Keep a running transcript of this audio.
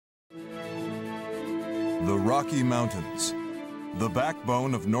The Rocky Mountains, the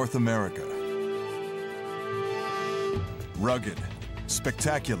backbone of North America. Rugged,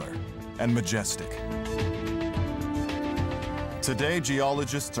 spectacular, and majestic. Today,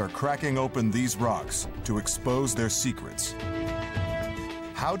 geologists are cracking open these rocks to expose their secrets.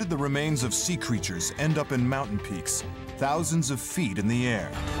 How did the remains of sea creatures end up in mountain peaks thousands of feet in the air?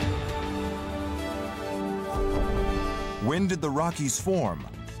 When did the Rockies form?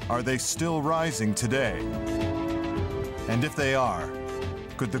 Are they still rising today? And if they are,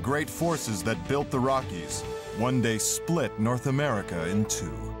 could the great forces that built the Rockies one day split North America in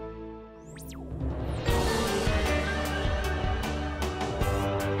two?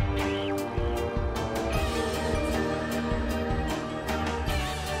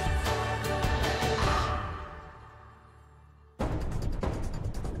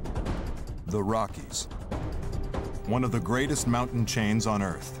 The Rockies, one of the greatest mountain chains on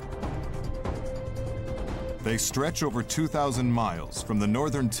Earth. They stretch over 2,000 miles from the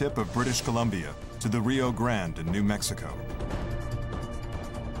northern tip of British Columbia to the Rio Grande in New Mexico.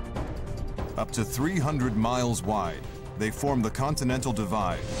 Up to 300 miles wide, they form the Continental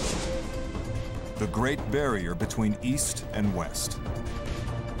Divide, the Great Barrier between East and West.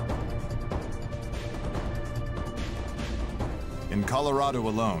 In Colorado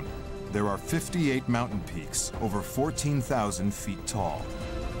alone, there are 58 mountain peaks over 14,000 feet tall.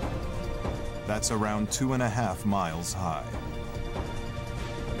 That's around 2.5 miles high.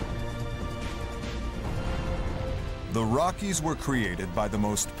 The Rockies were created by the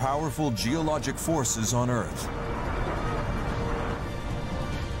most powerful geologic forces on Earth.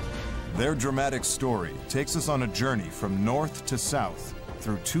 Their dramatic story takes us on a journey from north to south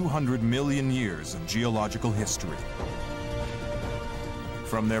through 200 million years of geological history.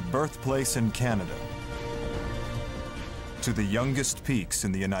 From their birthplace in Canada to the youngest peaks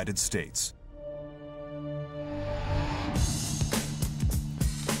in the United States.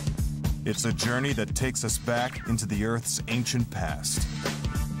 It's a journey that takes us back into the Earth's ancient past.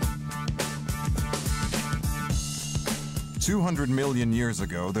 200 million years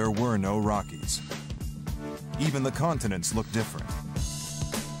ago, there were no Rockies. Even the continents looked different.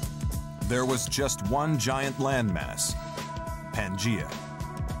 There was just one giant landmass, Pangaea.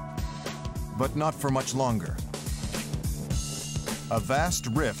 But not for much longer. A vast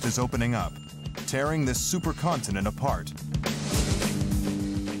rift is opening up, tearing this supercontinent apart.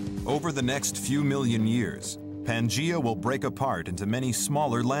 Over the next few million years, Pangaea will break apart into many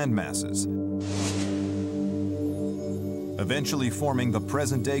smaller landmasses, eventually forming the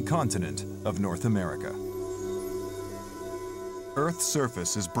present-day continent of North America. Earth's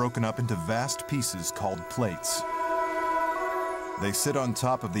surface is broken up into vast pieces called plates. They sit on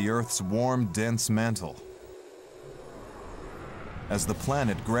top of the Earth's warm, dense mantle. As the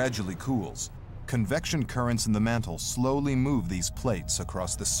planet gradually cools, convection currents in the mantle slowly move these plates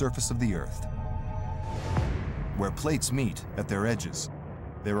across the surface of the Earth. Where plates meet at their edges,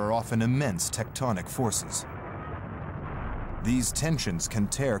 there are often immense tectonic forces. These tensions can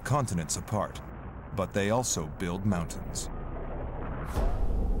tear continents apart, but they also build mountains.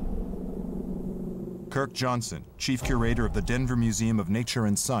 Kirk Johnson, chief curator of the Denver Museum of Nature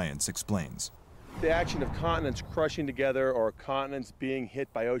and Science, explains. The action of continents crushing together or continents being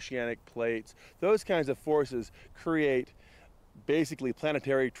hit by oceanic plates, those kinds of forces create basically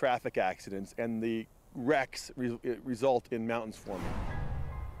planetary traffic accidents, and the wrecks result in mountains forming.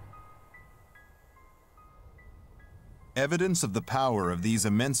 Evidence of the power of these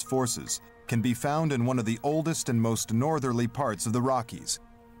immense forces can be found in one of the oldest and most northerly parts of the Rockies,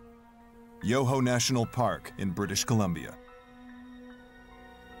 Yoho National Park in British Columbia.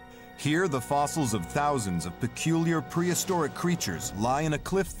 Here, the fossils of thousands of peculiar prehistoric creatures lie in a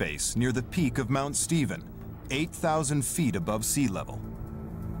cliff face near the peak of Mount Stephen, 8,000 feet above sea level.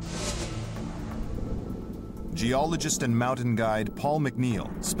 Geologist and mountain guide Paul McNeil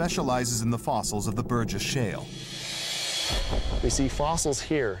specializes in the fossils of the Burgess Shale. We see fossils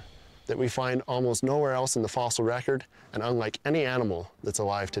here that we find almost nowhere else in the fossil record, and unlike any animal that's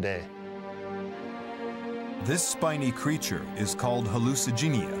alive today. This spiny creature is called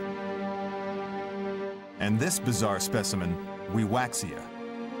Hallucigenia, and this bizarre specimen, Wiwaxia.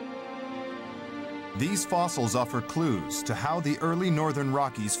 These fossils offer clues to how the early northern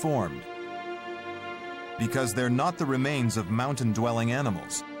Rockies formed, because they're not the remains of mountain-dwelling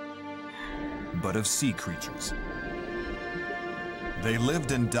animals, but of sea creatures. They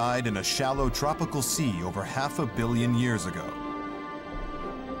lived and died in a shallow tropical sea over 500 million years ago.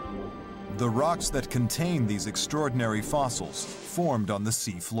 The rocks that contain these extraordinary fossils formed on the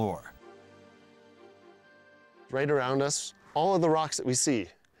sea floor. Right around us, all of the rocks that we see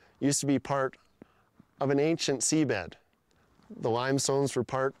used to be part of an ancient seabed. The limestones were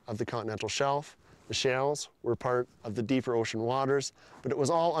part of the continental shelf. The shales were part of the deeper ocean waters, but it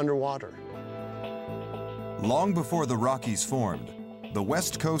was all underwater. Long before the Rockies formed, the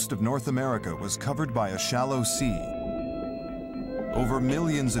west coast of North America was covered by a shallow sea. Over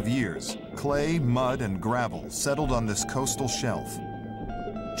millions of years, clay, mud, and gravel settled on this coastal shelf,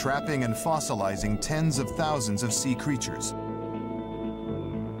 trapping and fossilizing tens of thousands of sea creatures.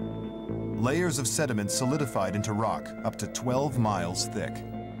 Layers of sediment solidified into rock up to 12 miles thick.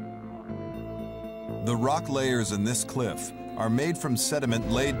 The rock layers in this cliff are made from sediment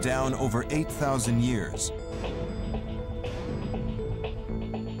laid down over 8,000 years.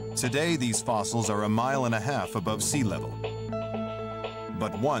 Today, these fossils are 1.5 miles above sea level.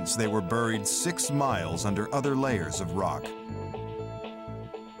 But once they were buried 6 miles under other layers of rock.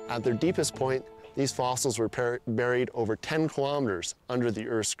 At their deepest point, these fossils were buried over 10 kilometers under the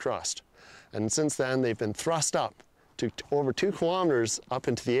Earth's crust. And since then, they've been thrust up to over 2 kilometers up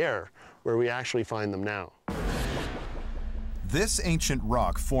into the air, where we actually find them now. This ancient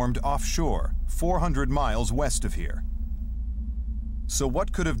rock formed offshore, 400 miles west of here. So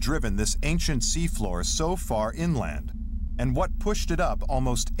what could have driven this ancient seafloor so far inland? And what pushed it up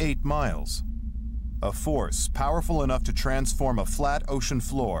almost 8 miles? A force powerful enough to transform a flat ocean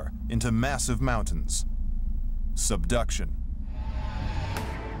floor into massive mountains. Subduction.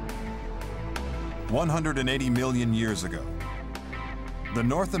 180 million years ago, the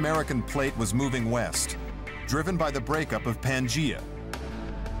North American plate was moving west, driven by the breakup of Pangaea,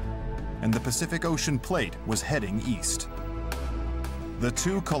 and the Pacific Ocean plate was heading east. The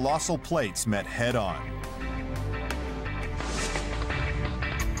two colossal plates met head-on.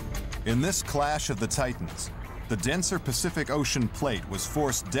 In this clash of the titans, the denser Pacific Ocean plate was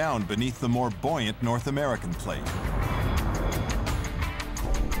forced down beneath the more buoyant North American plate.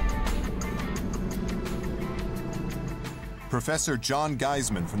 Professor John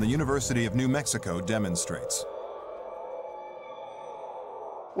Geisman from the University of New Mexico demonstrates.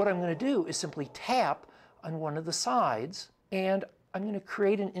 What I'm going to do is simply tap on one of the sides, and I'm going to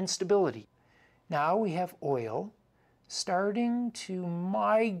create an instability. Now we have oil starting to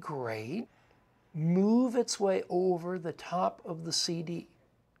migrate, move its way over the top of the CD.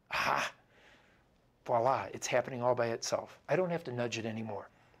 Aha! Voila, it's happening all by itself. I don't have to nudge it anymore.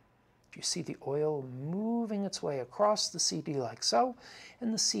 You see the oil moving its way across the CD like so,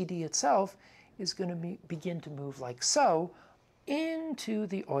 and the CD itself is going to begin to move like so into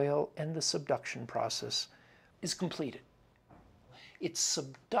the oil, and the subduction process is completed. It's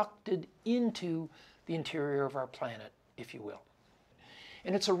subducted into the interior of our planet, if you will.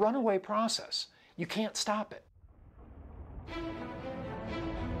 And it's a runaway process. You can't stop it.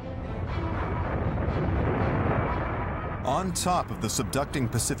 On top of the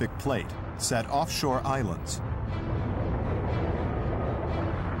subducting Pacific plate sat offshore islands.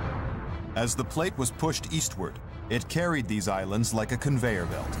 As the plate was pushed eastward, it carried these islands like a conveyor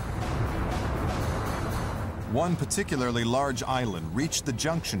belt. One particularly large island reached the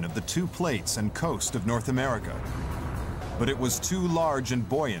junction of the two plates and coast of North America, but it was too large and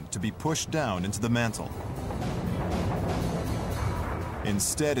buoyant to be pushed down into the mantle.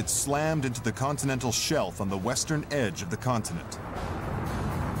 Instead, it slammed into the continental shelf on the western edge of the continent.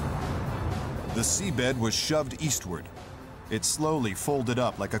 The seabed was shoved eastward. It slowly folded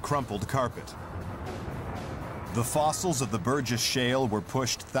up like a crumpled carpet. The fossils of the Burgess Shale were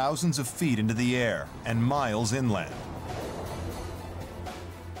pushed thousands of feet into the air and miles inland.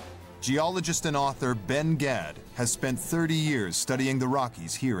 Geologist and author Ben Gadd has spent 30 years studying the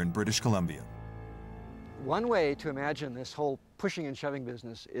Rockies here in British Columbia. One way to imagine this whole pushing and shoving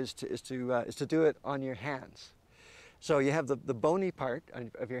business is to do it on your hands. So you have the bony part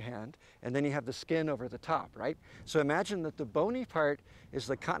of your hand, and then you have the skin over the top, right? So imagine that the bony part is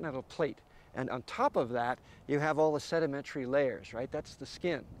the continental plate, and on top of that, you have all the sedimentary layers, right? That's the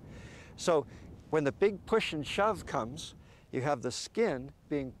skin. So when the big push and shove comes, you have the skin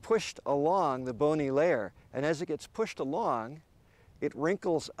being pushed along the bony layer, and as it gets pushed along, it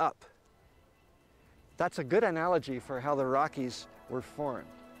wrinkles up. That's a good analogy for how the Rockies were formed.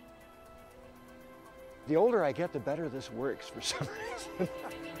 The older I get, the better this works for some reason.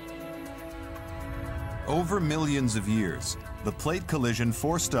 Over millions of years, the plate collision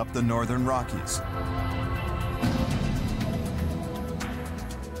forced up the northern Rockies.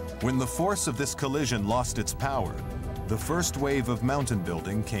 When the force of this collision lost its power, the first wave of mountain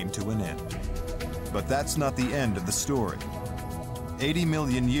building came to an end. But that's not the end of the story. 80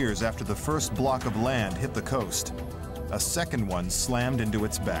 million years after the first block of land hit the coast, a second one slammed into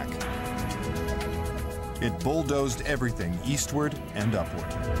its back. It bulldozed everything eastward and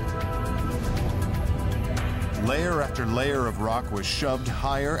upward. layer after layer of rock was shoved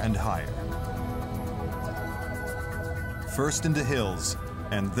higher and higher. First into hills,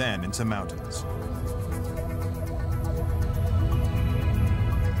 and then into mountains.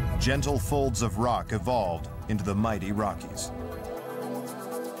 Gentle folds of rock evolved into the mighty Rockies.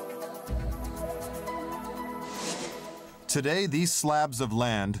 Today, these slabs of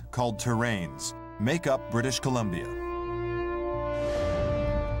land, called terrains, make up British Columbia.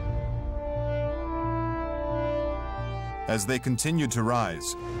 As they continued to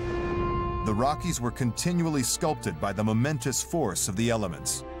rise, the Rockies were continually sculpted by the momentous force of the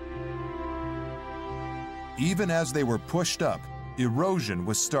elements. Even as they were pushed up, erosion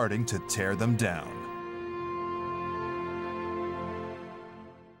was starting to tear them down.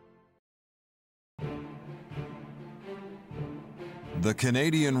 The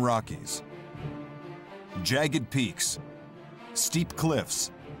Canadian Rockies. Jagged peaks, steep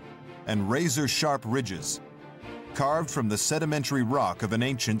cliffs, and razor-sharp ridges, carved from the sedimentary rock of an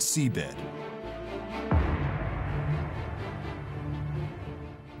ancient seabed.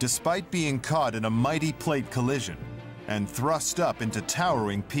 Despite being caught in a mighty plate collision and thrust up into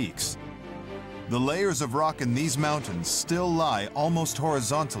towering peaks, the layers of rock in these mountains still lie almost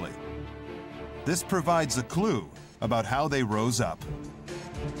horizontally. This provides a clue about how they rose up.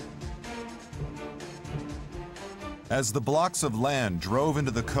 As the blocks of land drove into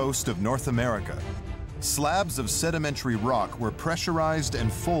the coast of North America, slabs of sedimentary rock were pressurized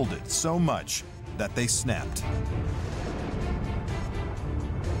and folded so much that they snapped.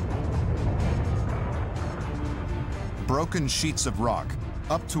 Broken sheets of rock,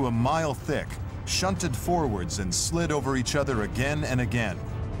 up to a mile thick, shunted forwards and slid over each other again and again,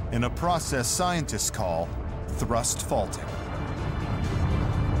 in a process scientists call thrust faulting.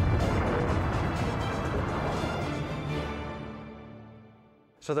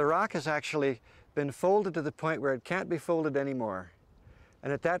 So the rock has actually been folded to the point where it can't be folded anymore.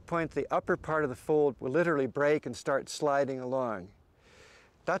 And at that point, the upper part of the fold will literally break and start sliding along.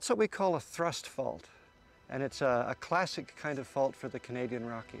 That's what we call a thrust fault. And it's a classic kind of fault for the Canadian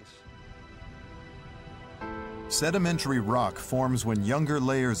Rockies. Sedimentary rock forms when younger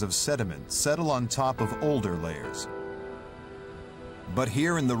layers of sediment settle on top of older layers. But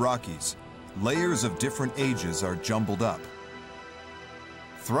here in the Rockies, layers of different ages are jumbled up.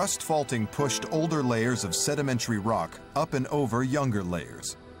 Thrust faulting pushed older layers of sedimentary rock up and over younger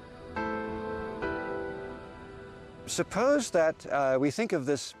layers. Suppose that we think of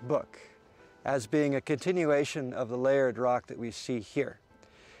this book as being a continuation of the layered rock that we see here.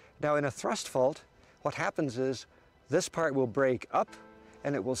 Now in a thrust fault, what happens is this part will break up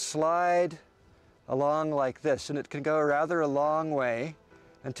and it will slide along like this, and it can go rather a long way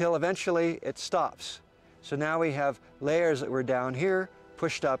until eventually it stops. So now we have layers that were down here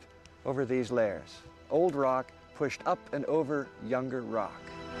pushed up over these layers. Old rock pushed up and over younger rock.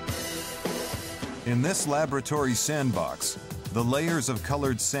 In this laboratory sandbox, the layers of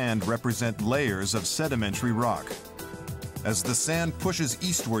colored sand represent layers of sedimentary rock. As the sand pushes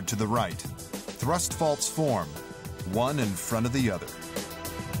eastward to the right, thrust faults form, one in front of the other.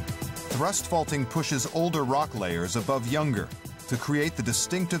 Thrust faulting pushes older rock layers above younger to create the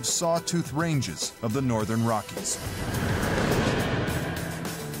distinctive sawtooth ranges of the northern Rockies.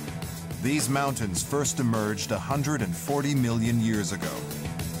 These mountains first emerged 140 million years ago.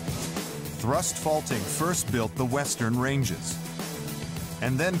 Thrust faulting first built the western ranges,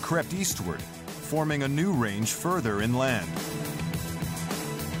 and then crept eastward, forming a new range further inland.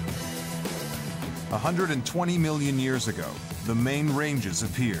 120 million years ago, the main ranges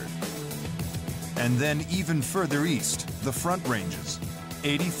appeared. And then even further east, the front ranges,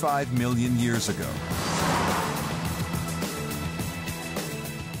 85 million years ago.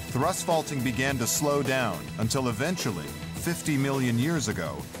 Thrust faulting began to slow down until eventually, 50 million years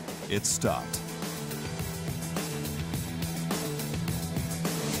ago, it stopped.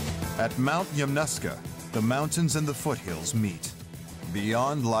 At Mount Yamnuska, the mountains and the foothills meet.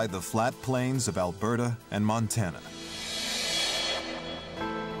 Beyond lie the flat plains of Alberta and Montana.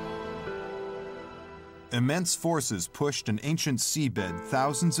 Immense forces pushed an ancient seabed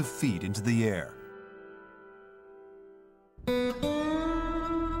thousands of feet into the air.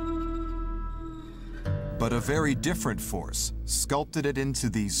 But a very different force sculpted it into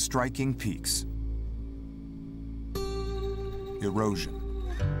these striking peaks. Erosion.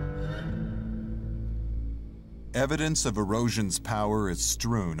 Evidence of erosion's power is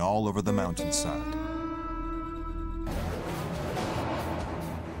strewn all over the mountainside.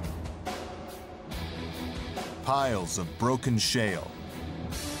 Piles of broken shale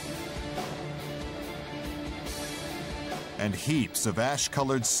and heaps of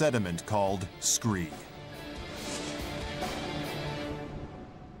ash-colored sediment called scree.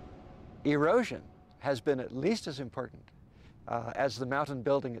 erosion has been at least as important as the mountain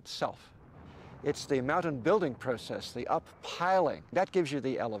building itself. It's the mountain building process, the uppiling, that gives you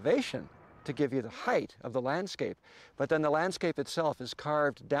the elevation to give you the height of the landscape, but then the landscape itself is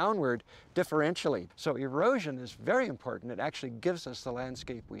carved downward differentially. So erosion is very important. It actually gives us the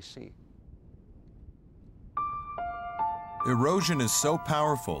landscape we see. Erosion is so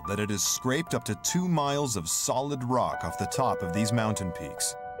powerful that it has scraped up to 2 miles of solid rock off the top of these mountain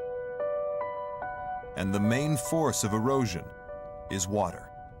peaks. And the main force of erosion is water.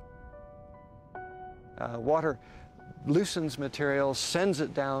 Water loosens material, sends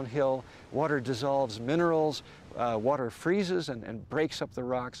it downhill. Water dissolves minerals. Water freezes and breaks up the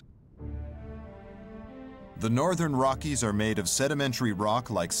rocks. The northern Rockies are made of sedimentary rock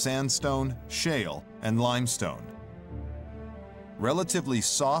like sandstone, shale, and limestone. Relatively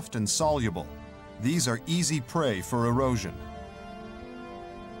soft and soluble, these are easy prey for erosion.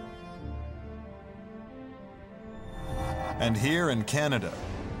 And here in Canada,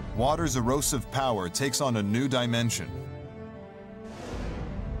 water's erosive power takes on a new dimension.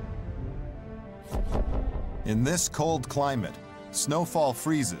 In this cold climate, snowfall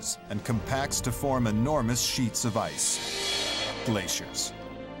freezes and compacts to form enormous sheets of ice, glaciers.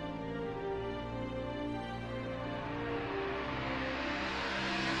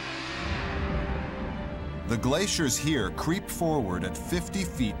 The glaciers here creep forward at 50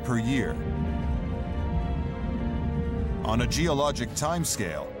 feet per year. On a geologic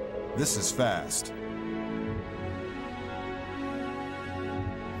timescale, this is fast.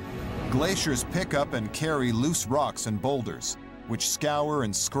 Glaciers pick up and carry loose rocks and boulders, which scour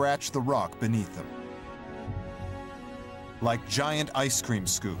and scratch the rock beneath them. Like giant ice cream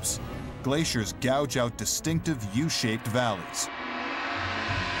scoops, glaciers gouge out distinctive U-shaped valleys.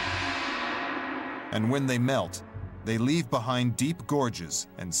 And when they melt, they leave behind deep gorges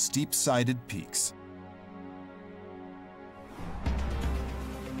and steep-sided peaks.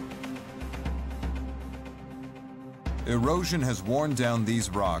 Erosion has worn down these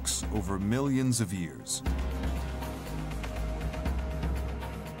rocks over millions of years.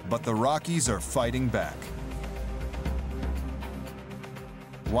 But the Rockies are fighting back.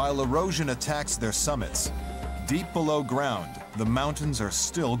 While erosion attacks their summits, deep below ground, the mountains are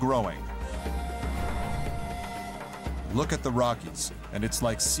still growing. Look at the Rockies, and it's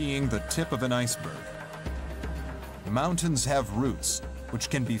like seeing the tip of an iceberg. Mountains have roots, which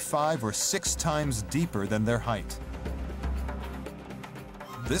can be 5 or 6 times deeper than their height.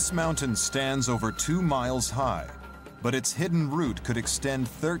 This mountain stands over 2 miles high, but its hidden root could extend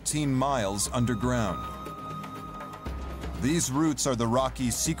 13 miles underground. These roots are the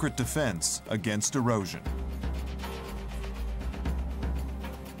Rockies' secret defense against erosion.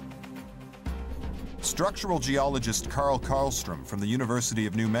 Structural geologist Carl Karlstrom from the University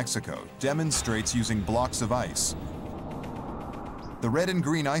of New Mexico demonstrates using blocks of ice. The red and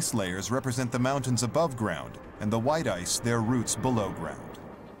green ice layers represent the mountains above ground, and the white ice their roots below ground.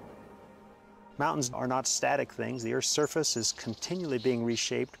 Mountains are not static things. The Earth's surface is continually being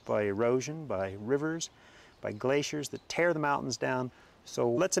reshaped by erosion, by rivers, by glaciers that tear the mountains down. So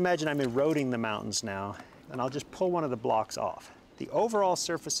let's imagine I'm eroding the mountains now, and I'll just pull one of the blocks off. The overall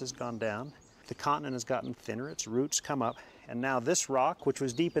surface has gone down. The continent has gotten thinner, its roots come up, and now this rock, which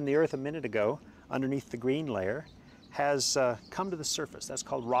was deep in the earth a minute ago, underneath the green layer, has come to the surface. That's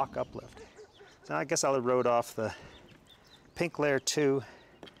called rock uplift. So I guess I'll erode off the pink layer too.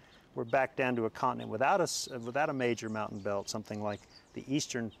 We're back down to a continent without a major mountain belt, something like the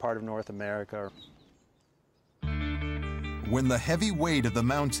eastern part of North America. When the heavy weight of the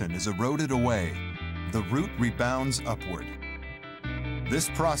mountain is eroded away, the root rebounds upward. This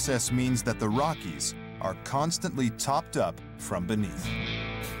process means that the Rockies are constantly topped up from beneath.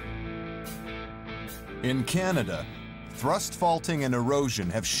 In Canada, thrust faulting and erosion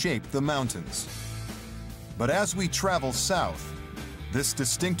have shaped the mountains. But as we travel south, this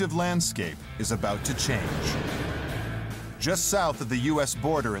distinctive landscape is about to change. Just south of the U.S.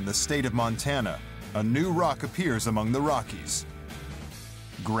 border in the state of Montana, a new rock appears among the Rockies: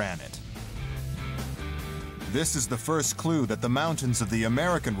 granite. This is the first clue that the mountains of the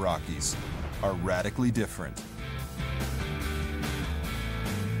American Rockies are radically different.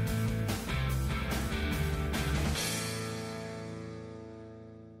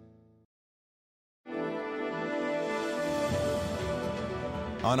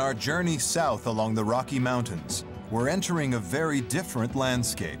 On our journey south along the Rocky Mountains, we're entering a very different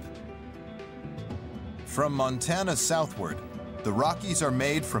landscape. From Montana southward, the Rockies are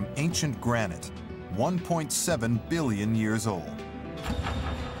made from ancient granite, 1.7 billion years old.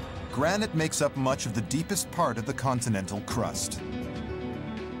 Granite makes up much of the deepest part of the continental crust.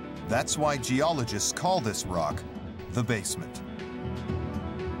 That's why geologists call this rock the basement.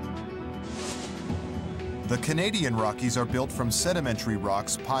 The Canadian Rockies are built from sedimentary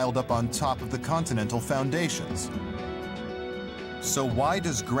rocks piled up on top of the continental foundations. So why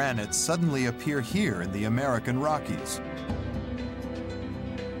does granite suddenly appear here in the American Rockies?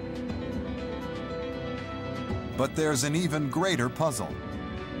 But there's an even greater puzzle.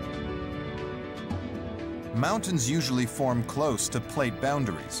 Mountains usually form close to plate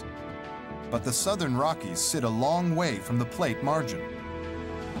boundaries, but the southern Rockies sit a long way from the plate margin.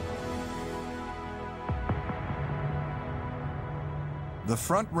 The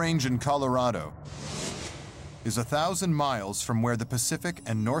Front Range in Colorado is 1,000 miles from where the Pacific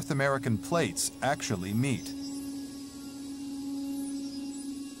and North American plates actually meet.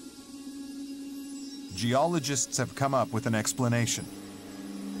 Geologists have come up with an explanation.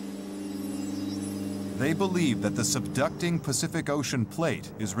 They believe that the subducting Pacific Ocean plate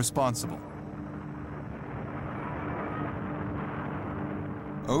is responsible.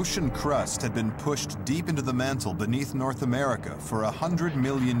 Ocean crust had been pushed deep into the mantle beneath North America for 100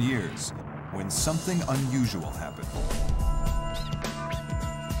 million years when something unusual happened.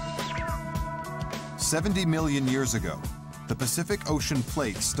 70 million years ago, the Pacific Ocean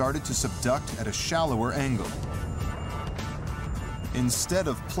plate started to subduct at a shallower angle. Instead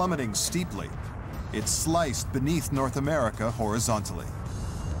of plummeting steeply, it sliced beneath North America horizontally.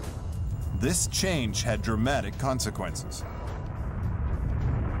 This change had dramatic consequences.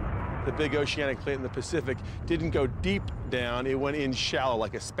 The big oceanic plate in the Pacific didn't go deep down, it went in shallow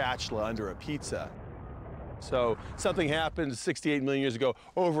like a spatula under a pizza. So something happened 68 million years ago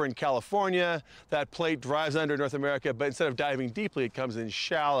over in California. That plate drives under North America, but instead of diving deeply, it comes in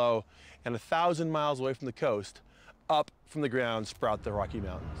shallow, and 1,000 miles away from the coast, up from the ground, sprout the Rocky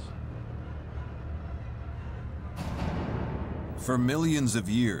Mountains. For millions of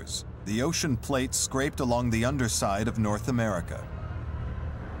years, the ocean plate scraped along the underside of North America.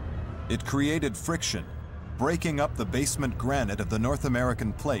 It created friction, breaking up the basement granite of the North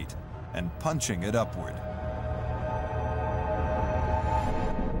American plate and punching it upward.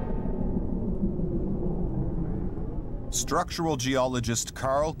 Structural geologist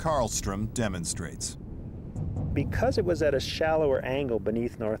Carl Karlstrom demonstrates. Because it was at a shallower angle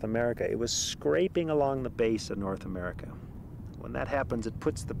beneath North America, it was scraping along the base of North America. When that happens, it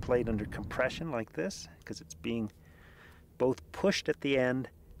puts the plate under compression like this, because it's being both pushed at the end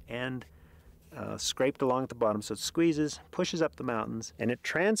and scraped along at the bottom. So it squeezes, pushes up the mountains, and it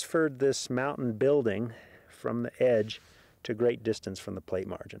transferred this mountain building from the edge to great distance from the plate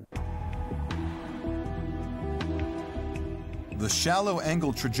margin. The shallow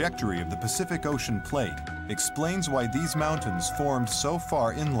angle trajectory of the Pacific Ocean plate explains why these mountains formed so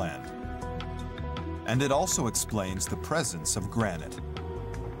far inland. And it also explains the presence of granite.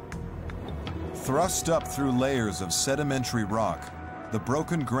 Thrust up through layers of sedimentary rock, the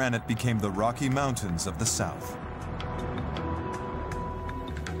broken granite became the Rocky Mountains of the South.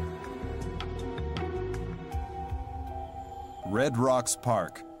 Red Rocks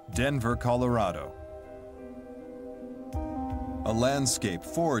Park, Denver, Colorado. A landscape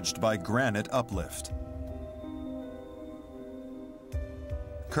forged by granite uplift.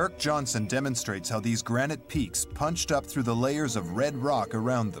 Kirk Johnson demonstrates how these granite peaks punched up through the layers of red rock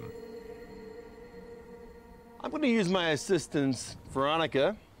around them. I'm going to use my assistants,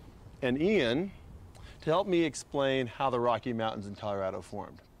 Veronica and Ian, to help me explain how the Rocky Mountains in Colorado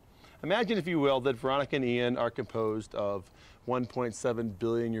formed. Imagine, if you will, that Veronica and Ian are composed of 1.7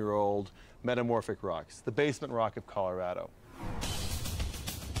 billion-year-old metamorphic rocks, the basement rock of Colorado.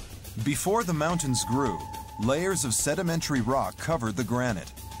 Before the mountains grew, layers of sedimentary rock covered the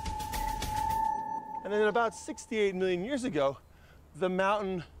granite. And then about 68 million years ago, the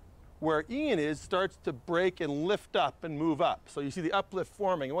mountain where Ian is starts to break and lift up and move up. So you see the uplift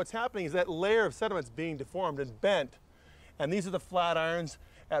forming. And what's happening is that layer of sediments being deformed and bent. And these are the flat irons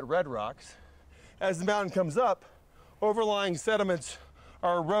at Red Rocks. As the mountain comes up, overlying sediments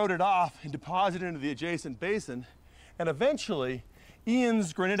are eroded off and deposited into the adjacent basin. And eventually,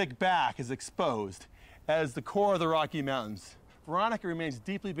 Ian's granitic back is exposed as the core of the Rocky Mountains. Veronica remains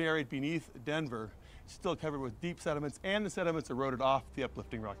deeply buried beneath Denver, still covered with deep sediments, and the sediments eroded off the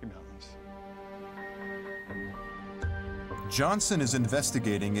uplifting Rocky Mountains. Johnson is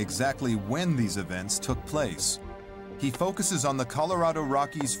investigating exactly when these events took place. He focuses on the Colorado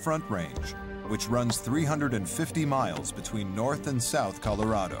Rockies Front Range, which runs 350 miles between North and South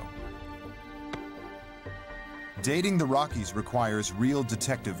Colorado. Dating the Rockies requires real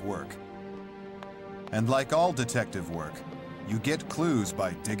detective work. And like all detective work, you get clues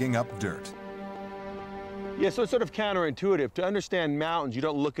by digging up dirt. Yeah, so it's sort of counterintuitive. To understand mountains, you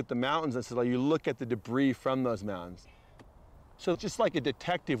don't look at the mountains necessarily, you look at the debris from those mountains. So just like a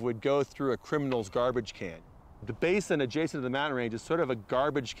detective would go through a criminal's garbage can, the basin adjacent to the mountain range is sort of a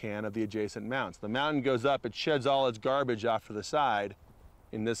garbage can of the adjacent mountains. The mountain goes up, it sheds all its garbage off to the side,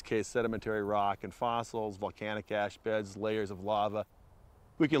 in this case sedimentary rock and fossils, volcanic ash beds, layers of lava.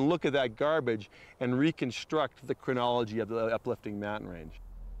 We can look at that garbage and reconstruct the chronology of the uplifting mountain range.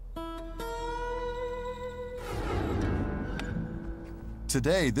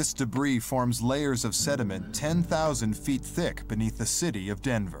 Today, this debris forms layers of sediment 10,000 feet thick beneath the city of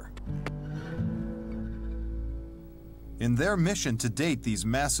Denver. In their mission to date these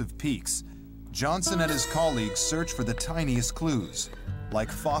massive peaks, Johnson and his colleagues search for the tiniest clues,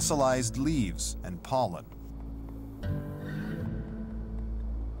 like fossilized leaves and pollen.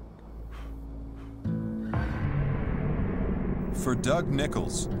 For Doug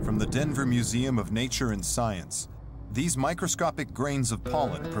Nichols from the Denver Museum of Nature and Science, these microscopic grains of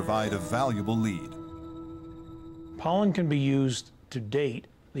pollen provide a valuable lead. Pollen can be used to date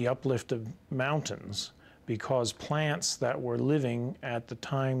the uplift of mountains because plants that were living at the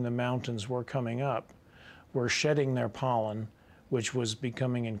time the mountains were coming up were shedding their pollen, which was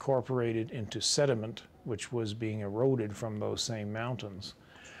becoming incorporated into sediment, which was being eroded from those same mountains.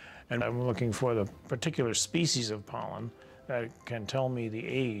 And I'm looking for the particular species of pollen that can tell me the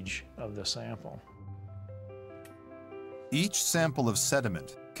age of the sample. Each sample of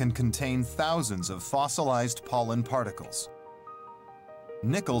sediment can contain thousands of fossilized pollen particles.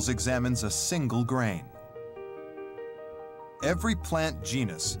 Nichols examines a single grain. Every plant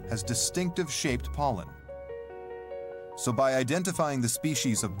genus has distinctive shaped pollen. So by identifying the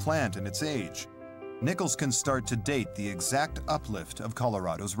species of plant and its age, Nichols can start to date the exact uplift of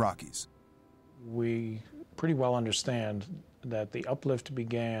Colorado's Rockies. We pretty well understand that the uplift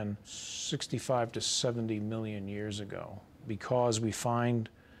began 65 to 70 million years ago because we find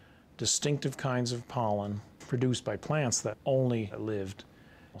distinctive kinds of pollen produced by plants that only lived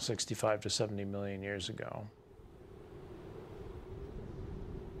 65 to 70 million years ago.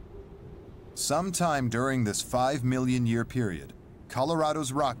 Sometime during this 5 million year period,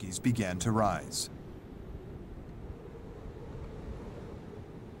 Colorado's Rockies began to rise.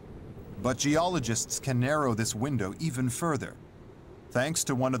 But geologists can narrow this window even further, thanks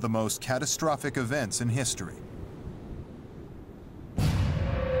to one of the most catastrophic events in history.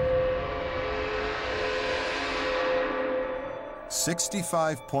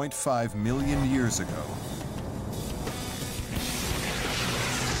 $65.5 million years ago,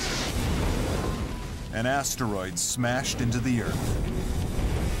 an asteroid smashed into the Earth.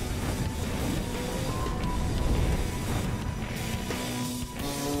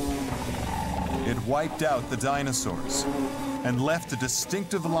 It wiped out the dinosaurs and left a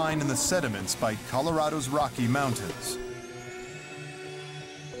distinctive line in the sediments by Colorado's Rocky Mountains.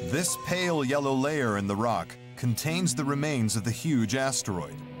 This pale yellow layer in the rock contains the remains of the huge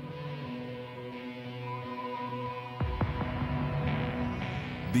asteroid.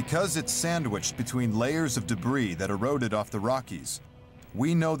 Because it's sandwiched between layers of debris that eroded off the Rockies,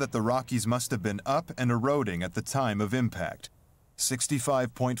 we know that the Rockies must have been up and eroding at the time of impact,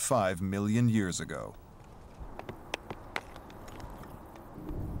 65.5 million years ago.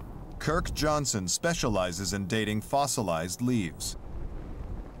 Kirk Johnson specializes in dating fossilized leaves.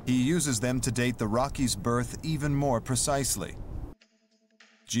 He uses them to date the Rockies' birth even more precisely.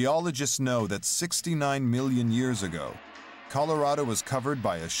 Geologists know that 69 million years ago, Colorado was covered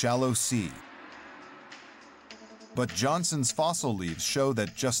by a shallow sea. But Johnson's fossil leaves show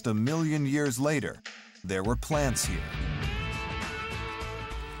that just a million years later, there were plants here.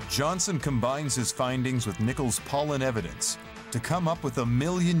 Johnson combines his findings with Nichols' pollen evidence to come up with a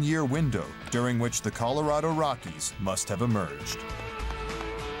million-year window during which the Colorado Rockies must have emerged.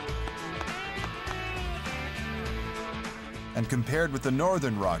 And compared with the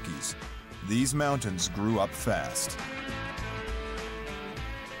northern Rockies, these mountains grew up fast.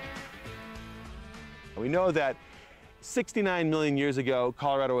 We know that 69 million years ago,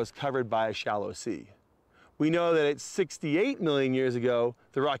 Colorado was covered by a shallow sea. We know that at 68 million years ago,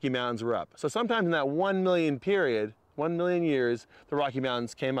 the Rocky Mountains were up. So sometime in that 1 million period, 1 million years, the Rocky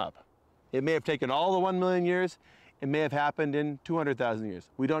Mountains came up. It may have taken all the 1 million years. It may have happened in 200,000 years.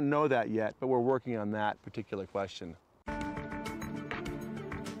 We don't know that yet, but we're working on that particular question.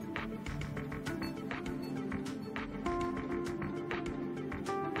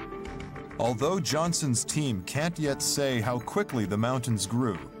 Although Johnson's team can't yet say how quickly the mountains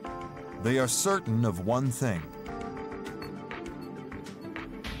grew, they are certain of one thing.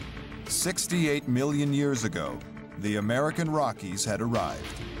 68 million years ago, the American Rockies had arrived.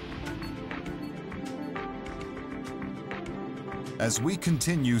 As we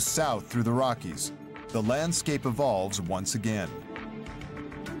continue south through the Rockies, the landscape evolves once again.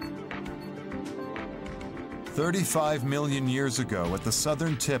 35 million years ago, at the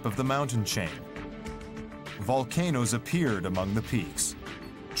southern tip of the mountain chain, volcanoes appeared among the peaks,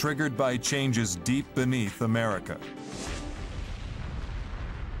 triggered by changes deep beneath America.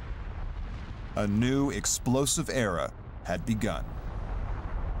 A new explosive era had begun.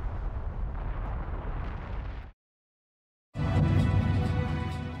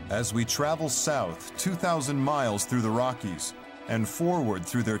 As we travel south 2,000 miles through the Rockies and forward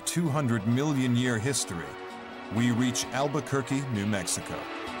through their 200 million year history, we reach Albuquerque, New Mexico.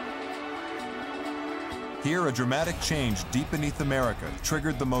 Here, a dramatic change deep beneath America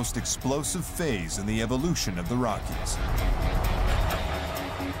triggered the most explosive phase in the evolution of the Rockies.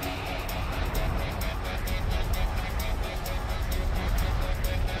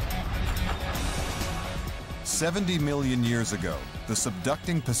 "70 million years ago, the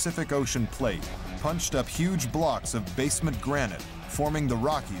subducting Pacific Ocean plate punched up huge blocks of basement granite, forming the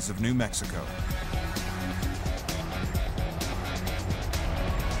Rockies of New Mexico.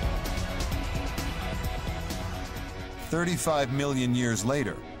 "35 million years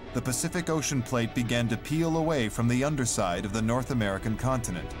later, the Pacific Ocean plate began to peel away from the underside of the North American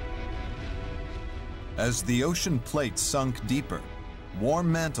continent. As the ocean plate sunk deeper,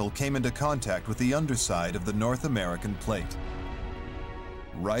 warm mantle came into contact with the underside of the North American plate,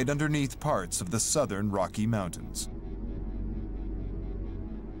 right underneath parts of the southern Rocky Mountains.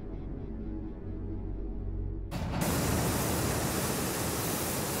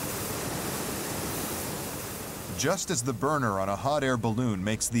 Just as the burner on a hot air balloon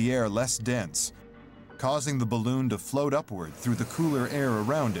makes the air less dense, causing the balloon to float upward through the cooler air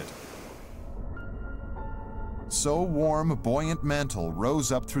around it, so warm, buoyant mantle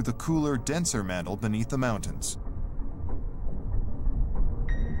rose up through the cooler, denser mantle beneath the mountains.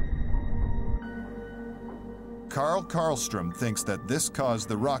 Carl Karlstrom thinks that this caused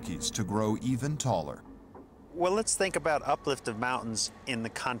the Rockies to grow even taller. Well, let's think about uplift of mountains in the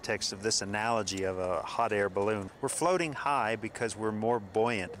context of this analogy of a hot air balloon. We're floating high because we're more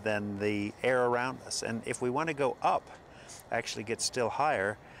buoyant than the air around us. And if we want to go up, actually get still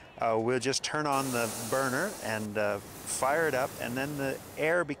higher, we'll just turn on the burner and fire it up, and then the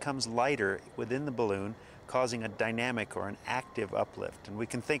air becomes lighter within the balloon, causing a dynamic or an active uplift. And we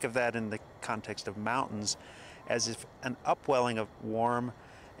can think of that in the context of mountains as if an upwelling of warm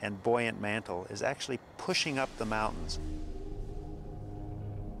and buoyant mantle is actually pushing up the mountains.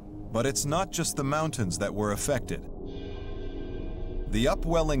 But it's not just the mountains that were affected. The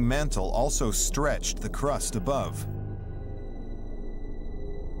upwelling mantle also stretched the crust above.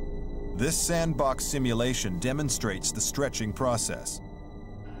 This sandbox simulation demonstrates the stretching process.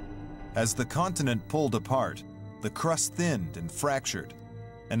 As the continent pulled apart, the crust thinned and fractured.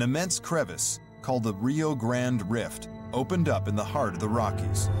 An immense crevice, called the Rio Grande Rift, opened up in the heart of the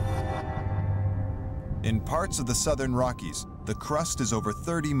Rockies. In parts of the southern Rockies, the crust is over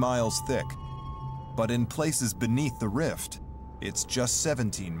 30 miles thick, but in places beneath the rift, it's just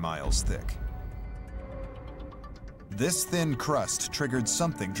 17 miles thick. This thin crust triggered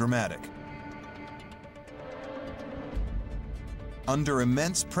something dramatic. Under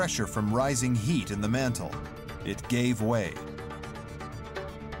immense pressure from rising heat in the mantle, it gave way.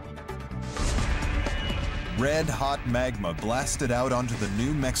 Red-hot magma blasted out onto the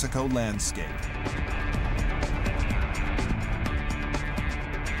New Mexico landscape.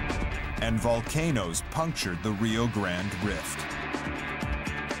 And volcanoes punctured the Rio Grande Rift.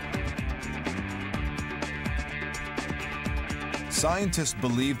 Scientists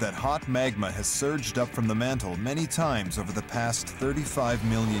believe that hot magma has surged up from the mantle many times over the past 35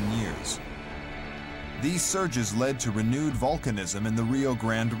 million years. These surges led to renewed volcanism in the Rio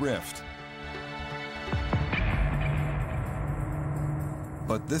Grande Rift.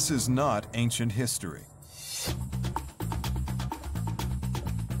 But this is not ancient history.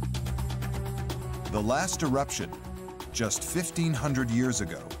 The last eruption, just 1,500 years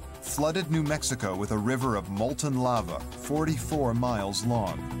ago, flooded New Mexico with a river of molten lava 44 miles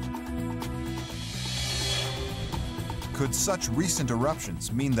long. Could such recent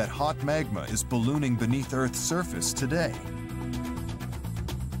eruptions mean that hot magma is ballooning beneath Earth's surface today?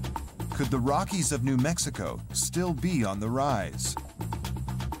 Could the Rockies of New Mexico still be on the rise?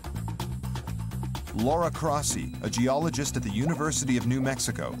 Laura Crossi, a geologist at the University of New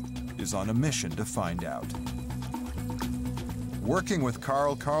Mexico, is on a mission to find out. Working with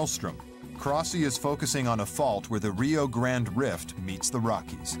Carl Karlstrom, Crossi is focusing on a fault where the Rio Grande Rift meets the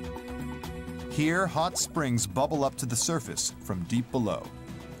Rockies. Here, hot springs bubble up to the surface from deep below.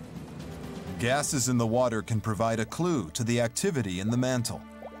 Gases in the water can provide a clue to the activity in the mantle.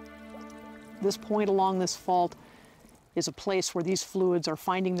 This point along this fault is a place where these fluids are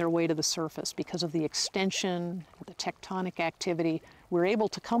finding their way to the surface because of the extension, the tectonic activity. We're able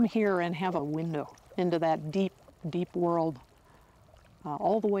to come here and have a window into that deep, deep world,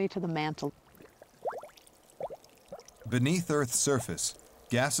 all the way to the mantle. Beneath Earth's surface,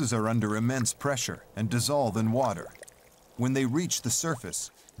 gases are under immense pressure and dissolve in water. When they reach the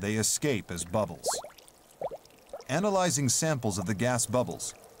surface, they escape as bubbles. Analyzing samples of the gas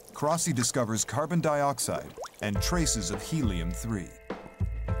bubbles, Crossie discovers carbon dioxide and traces of helium-3.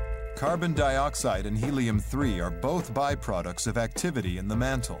 Carbon dioxide and helium-3 are both byproducts of activity in the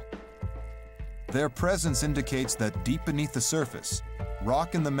mantle. Their presence indicates that deep beneath the surface,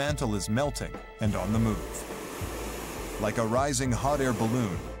 rock in the mantle is melting and on the move. Like a rising hot air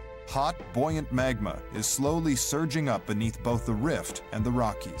balloon, hot, buoyant magma is slowly surging up beneath both the rift and the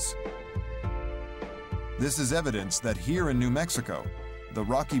Rockies. This is evidence that here in New Mexico, the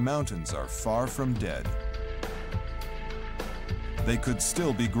Rocky Mountains are far from dead. They could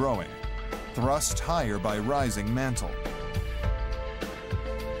still be growing, thrust higher by rising mantle.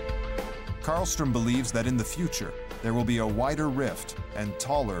 Karlstrom believes that in the future, there will be a wider rift and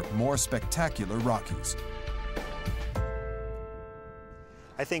taller, more spectacular Rockies.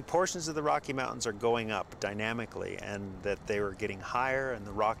 I think portions of the Rocky Mountains are going up dynamically, and that they are getting higher, and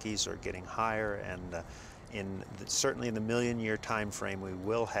the Rockies are getting higher, and certainly in the million-year time frame, we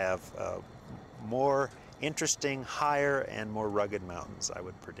will have more interesting, higher, and more rugged mountains, I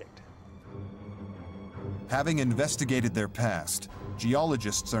would predict. Having investigated their past,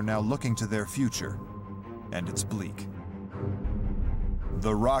 geologists are now looking to their future, and it's bleak.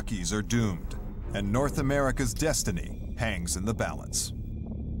 The Rockies are doomed, and North America's destiny hangs in the balance.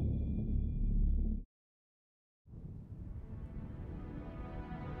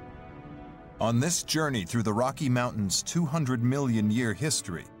 On this journey through the Rocky Mountains' 200 million year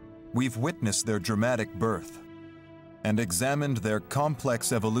history, we've witnessed their dramatic birth and examined their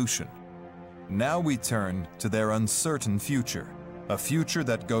complex evolution. Now we turn to their uncertain future, a future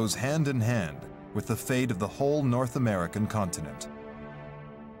that goes hand in hand with the fate of the whole North American continent.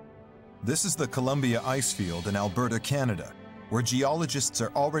 This is the Columbia Icefield in Alberta, Canada, where geologists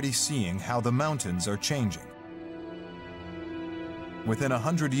are already seeing how the mountains are changing. Within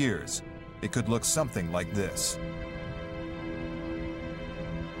 100 years, it could look something like this.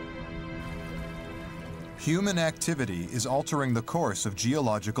 Human activity is altering the course of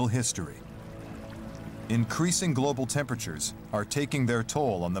geological history. Increasing global temperatures are taking their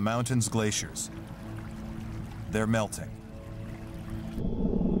toll on the mountain's glaciers. They're melting.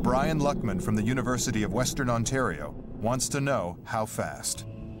 Brian Luckman from the University of Western Ontario wants to know how fast.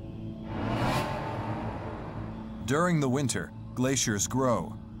 During the winter, glaciers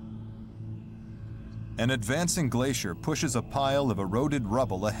grow. An advancing glacier pushes a pile of eroded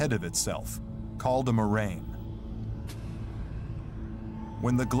rubble ahead of itself, called a moraine.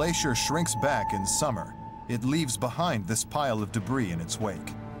 When the glacier shrinks back in summer, it leaves behind this pile of debris in its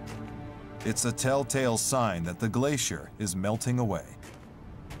wake. It's a telltale sign that the glacier is melting away.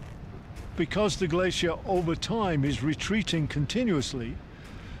 Because the glacier over time is retreating continuously,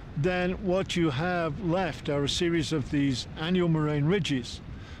 then what you have left are a series of these annual moraine ridges,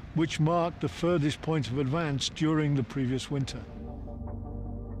 which mark the furthest point of advance during the previous winter.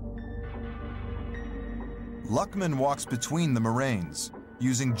 Luckman walks between the moraines,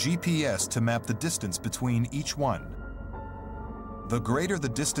 using GPS to map the distance between each one. The greater the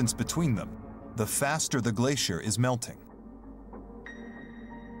distance between them, the faster the glacier is melting.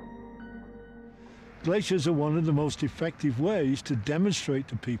 Glaciers are one of the most effective ways to demonstrate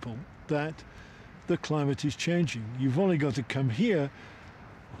to people that the climate is changing. You've only got to come here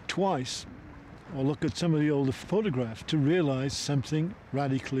twice or look at some of the older photographs to realize something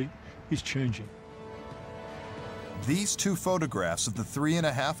radically is changing. These two photographs of the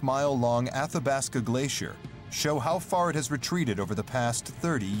 3.5-mile-long Athabasca Glacier show how far it has retreated over the past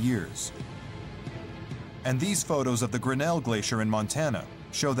 30 years. And these photos of the Grinnell Glacier in Montana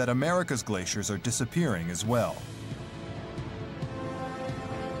show that America's glaciers are disappearing as well.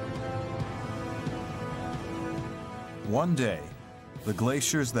 One day, the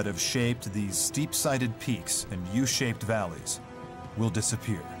glaciers that have shaped these steep-sided peaks and U-shaped valleys will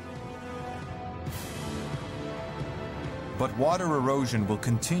disappear. But water erosion will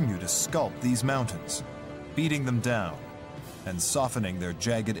continue to sculpt these mountains, beating them down and softening their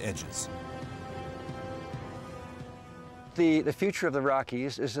jagged edges. The future of the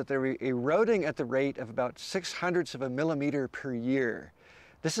Rockies is that they're eroding at the rate of about 0.06 of a millimeter per year.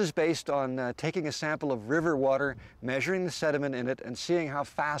 This is based on taking a sample of river water, measuring the sediment in it, and seeing how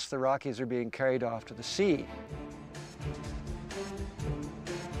fast the Rockies are being carried off to the sea.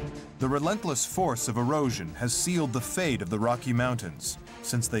 The relentless force of erosion has sealed the fate of the Rocky Mountains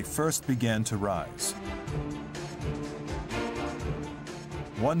since they first began to rise.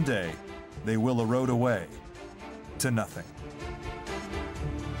 One day, they will erode away to nothing.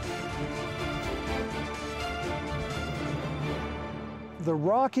 The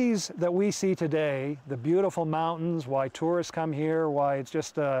Rockies that we see today, the beautiful mountains, why tourists come here, why it's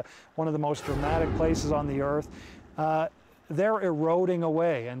just one of the most dramatic places on the earth, they're eroding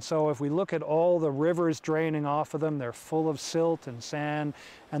away. And so if we look at all the rivers draining off of them, they're full of silt and sand,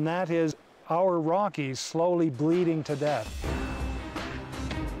 and that is our Rockies slowly bleeding to death.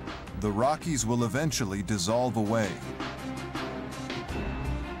 The Rockies will eventually dissolve away.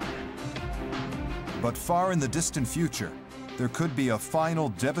 But far in the distant future, there could be a final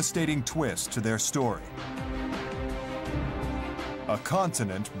devastating twist to their story. A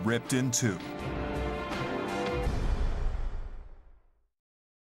continent ripped in two.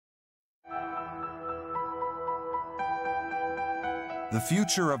 The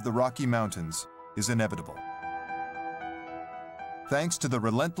future of the Rocky Mountains is inevitable. Thanks to the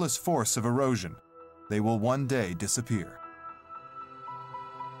relentless force of erosion, they will one day disappear.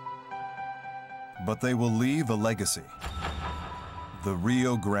 But they will leave a legacy. The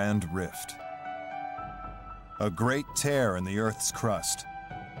Rio Grande Rift. A great tear in the Earth's crust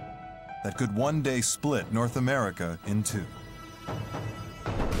that could one day split North America in two.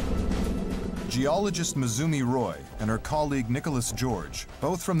 Geologist Mizumi Roy and her colleague Nicholas George,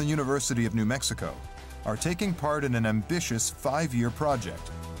 both from the University of New Mexico, are taking part in an ambitious 5-year project.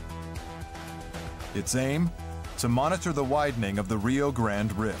 Its aim? To monitor the widening of the Rio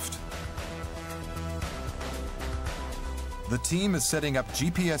Grande Rift. The team is setting up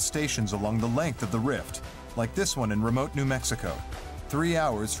GPS stations along the length of the rift, like this one in remote New Mexico, 3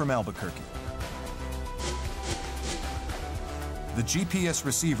 hours from Albuquerque. The GPS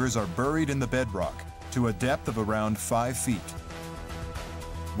receivers are buried in the bedrock to a depth of around 5 feet.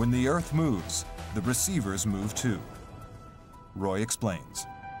 When the Earth moves, the receivers move too. Roy explains.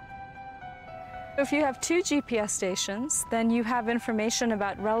 If you have 2 GPS stations, then you have information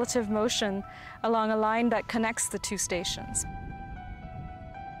about relative motion along a line that connects the 2 stations.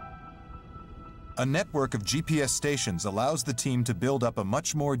 A network of GPS stations allows the team to build up a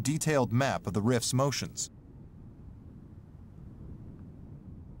much more detailed map of the rift's motions.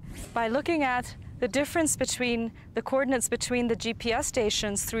 By looking at the difference between the coordinates between the GPS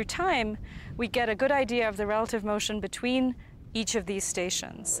stations through time, we get a good idea of the relative motion between each of these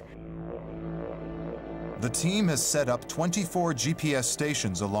stations. The team has set up 24 GPS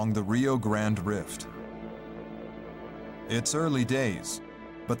stations along the Rio Grande Rift. It's early days,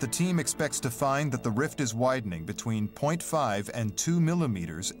 but the team expects to find that the rift is widening between 0.5 and 2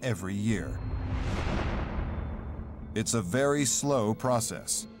 millimeters every year. It's a very slow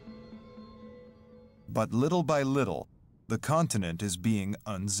process. But little by little, the continent is being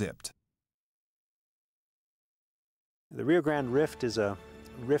unzipped. The Rio Grande Rift is a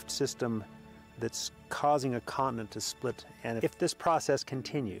rift system that's causing a continent to split. And if this process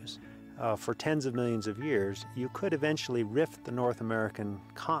continues for tens of millions of years, you could eventually rift the North American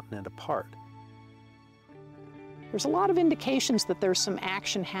continent apart. There's a lot of indications that there's some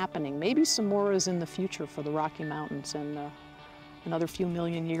action happening. Maybe some more is in the future for the Rocky Mountains, and another few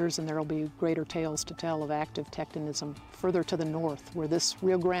million years and there will be greater tales to tell of active tectonism further to the north, where this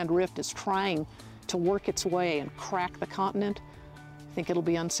Rio Grande Rift is trying to work its way and crack the continent. I think it'll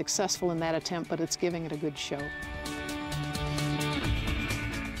be unsuccessful in that attempt, but it's giving it a good show.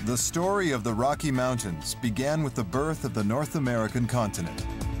 The story of the Rocky Mountains began with the birth of the North American continent.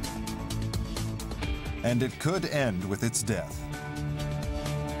 And it could end with its death.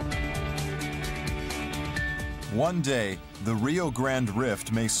 One day, the Rio Grande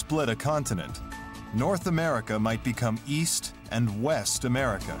Rift may split a continent. North America might become East and West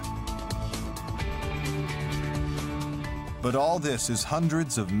America. But all this is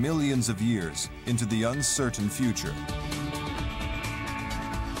hundreds of millions of years into the uncertain future.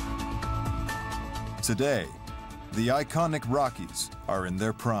 Today, the iconic Rockies are in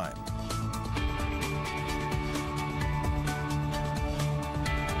their prime.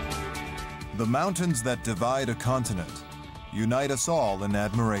 The mountains that divide a continent unite us all in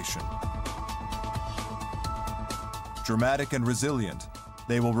admiration. Dramatic and resilient,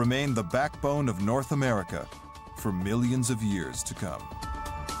 they will remain the backbone of North America for millions of years to come.